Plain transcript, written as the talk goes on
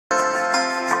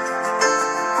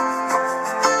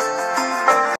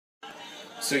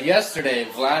So yesterday,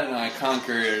 Vlad and I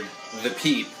conquered the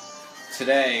peep.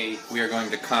 Today, we are going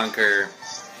to conquer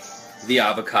the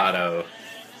avocado.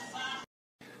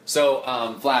 So,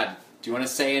 Vlad, do you want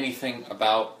to say anything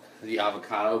about the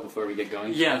avocado before we get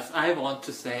going? Yes, I want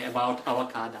to say about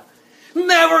avocado.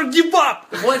 Never give up!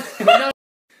 What? No.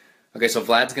 Okay, so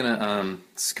Vlad's gonna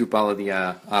scoop all of the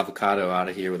avocado out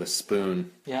of here with a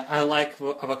spoon. Yeah, I like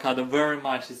avocado very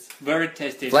much. It's very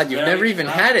tasty. Vlad, you've never even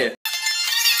had it.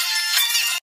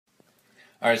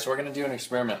 Alright, so we're gonna do an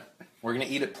experiment. We're gonna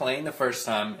eat it plain the first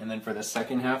time, and then for the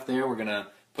second half there, we're gonna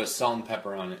put salt and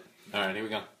pepper on it. Alright, here we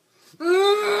go.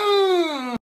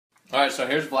 Alright, so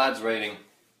here's Vlad's rating.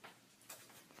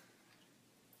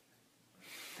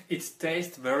 It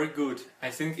tastes very good.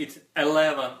 I think it's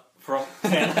 11 from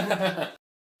 10.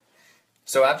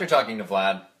 So after talking to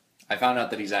Vlad, I found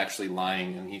out that he's actually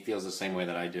lying, and he feels the same way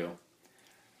that I do.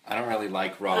 I don't really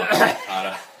like raw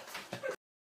avocado.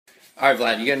 Alright,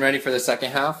 Vlad, you getting ready for the second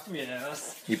half?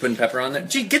 Yes. You putting pepper on there?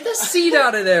 Gee, get the seed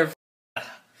out of there!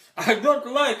 I don't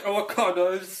like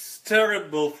avocado. It's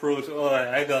terrible fruit. Oh,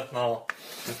 I don't know.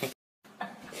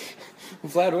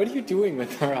 Vlad, what are you doing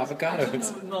with our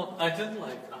avocados? No, I don't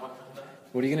like avocado.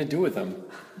 What are you going to do with them?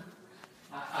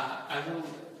 I will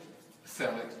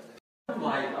sell it. I don't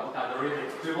like avocado, really.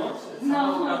 Do you want some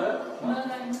avocado? No.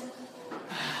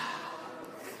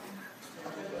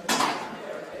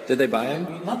 Did they buy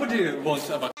them? Nobody wants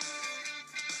avocado.